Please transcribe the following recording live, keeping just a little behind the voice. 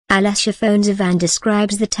Alecia Phonesavanh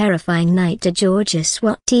describes the terrifying night a Georgia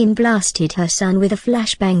SWAT team blasted her son with a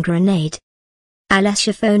flashbang grenade.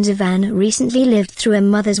 Alecia Phonesavanh recently lived through a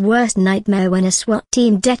mother's worst nightmare when a SWAT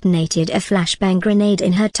team detonated a flashbang grenade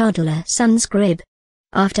in her toddler son's crib.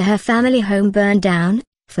 After her family home burned down,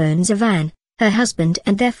 Phonesavanh, her husband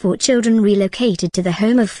and their 4 children relocated to the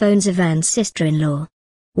home of Phonesavanh's sister-in-law.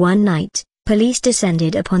 One night, police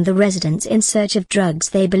descended upon the residence in search of drugs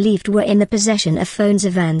they believed were in the possession of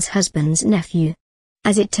Phonesavanh's husband's nephew.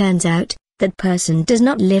 As it turns out, that person does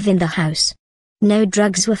not live in the house. No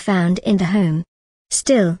drugs were found in the home.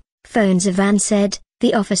 Still, Phonesavanh said,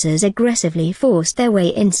 the officers aggressively forced their way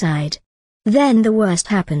inside. Then the worst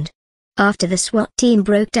happened. After the SWAT team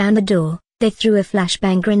broke down the door, they threw a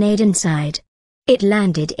flashbang grenade inside. It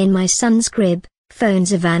landed in my son's crib,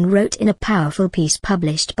 Phonesavanh wrote in a powerful piece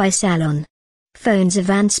published by Salon.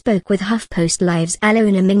 Phonesavanh spoke with HuffPost Live's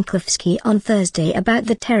Alona Minkowski on Thursday about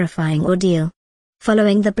the terrifying ordeal.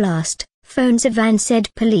 Following the blast, Phonesavanh said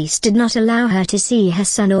police did not allow her to see her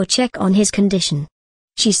son or check on his condition.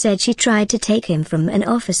 She said she tried to take him from an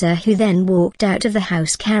officer who then walked out of the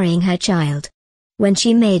house carrying her child. When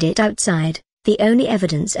she made it outside, the only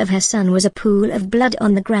evidence of her son was a pool of blood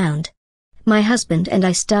on the ground. My husband and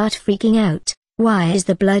I start freaking out. Why is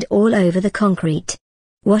the blood all over the concrete?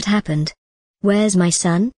 What happened? Where's my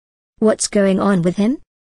son? What's going on with him?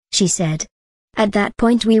 She said. At that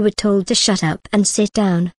point we were told to shut up and sit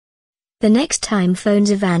down. The next time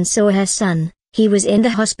Phonesavanh saw her son, he was in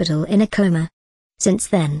the hospital in a coma. Since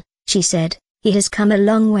then, she said, he has come a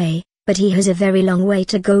long way, but he has a very long way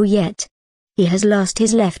to go yet. He has lost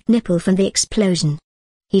his left nipple from the explosion.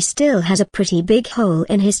 He still has a pretty big hole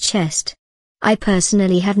in his chest. I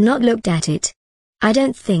personally have not looked at it. I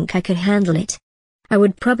don't think I could handle it. I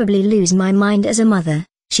would probably lose my mind as a mother,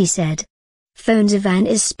 she said. Phonesavanh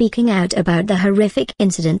is speaking out about the horrific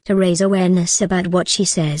incident to raise awareness about what she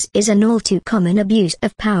says is an all too common abuse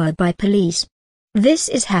of power by police. This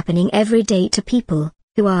is happening every day to people,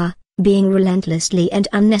 who are, being relentlessly and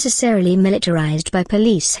unnecessarily militarized by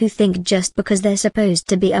police who think just because they're supposed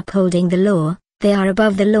to be upholding the law, they are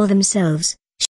above the law themselves.